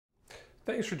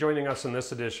Thanks for joining us in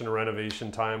this edition of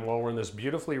Renovation Time. Well, we're in this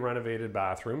beautifully renovated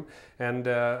bathroom, and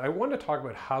I want to talk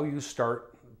about how you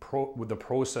start with the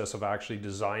process of actually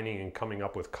designing and coming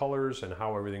up with colors and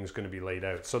how everything's going to be laid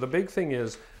out. So the big thing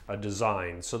is a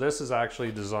design. So this is actually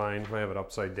a design, I have it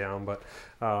upside down, but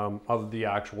of the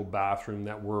actual bathroom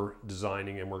that we're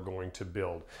designing and we're going to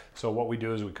build. So what we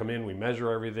do is we come in, we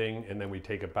measure everything, and then we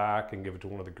take it back and give it to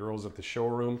one of the girls at the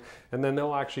showroom, and then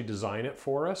they'll actually design it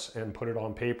for us and put it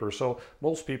on paper. So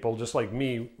most people, just like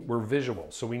me, we're visual.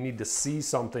 So we need to see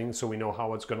something so we know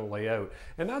how it's going to lay out.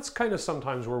 And that's kind of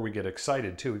sometimes where we get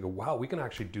excited too. We go, wow, we can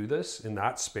actually do this in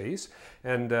that space.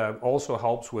 And also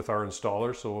helps with our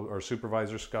installer. So our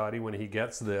supervisor, Scotty, when he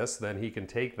gets this, then he can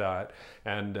take that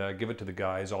and give it to the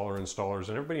guys, all our installers,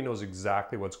 and everybody knows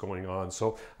exactly what's going on.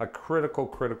 So a critical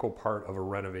part of a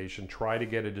renovation. Try to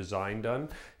get a design done,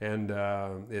 and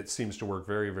it seems to work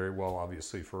very, very well,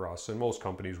 obviously, for us. And most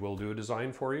companies will do a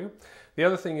design for you. The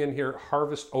other thing in here,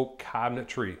 harvest oak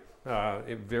cabinetry.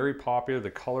 Very popular. The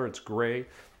color, it's gray.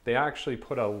 They actually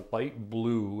put a light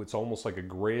blue, it's almost like a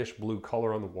grayish blue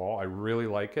color on the wall. I really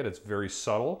like it. It's very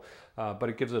subtle, but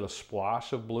it gives it a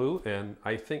splash of blue. And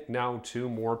I think now too,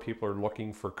 more people are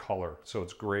looking for color. So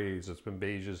it's grays, it's been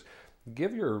beiges.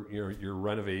 Give your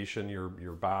renovation, your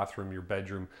bathroom, your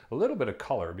bedroom a little bit of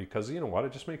color, because you know what,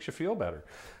 it just makes you feel better.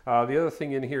 The other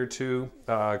thing in here too,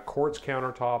 quartz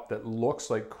countertop that looks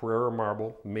like Carrara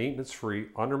marble, maintenance free,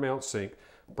 undermount sink.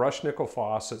 Brushed nickel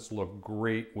faucets look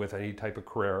great with any type of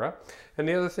Carrara. And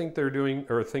the other thing they're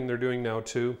doing now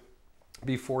too,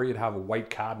 before you'd have a white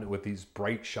cabinet with these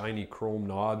bright shiny chrome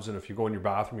knobs, and if you go in your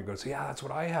bathroom you go say, yeah, that's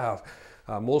what I have.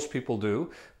 Most people do,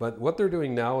 but what they're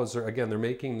doing now is they're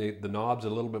making the knobs a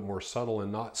little bit more subtle and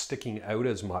not sticking out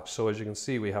as much. So as you can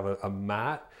see, we have a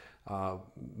matte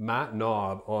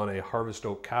knob on a harvest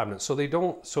oak cabinet. So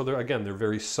they're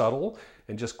very subtle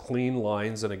and just clean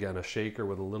lines. And again, a shaker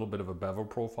with a little bit of a bevel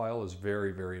profile is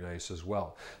very, very nice as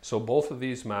well. So both of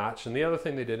these match. And the other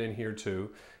thing they did in here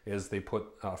too is they put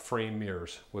frame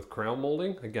mirrors with crown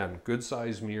molding. Again, good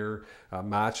size mirror,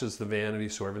 matches the vanity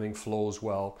so everything flows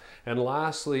well. And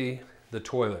lastly, the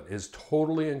toilet is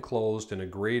totally enclosed in a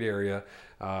great area,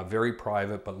 very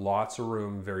private, but lots of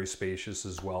room, very spacious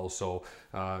as well. So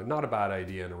not a bad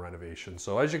idea in a renovation.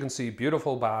 So as you can see,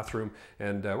 beautiful bathroom,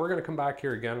 and we're gonna come back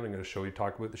here again and I'm gonna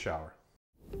talk about the shower.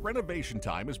 Renovation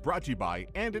Time is brought to you by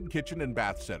Andon Kitchen and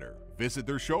Bath Center. Visit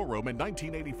their showroom at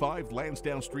 1985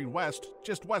 Lansdowne Street West,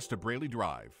 just west of Braley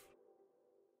Drive.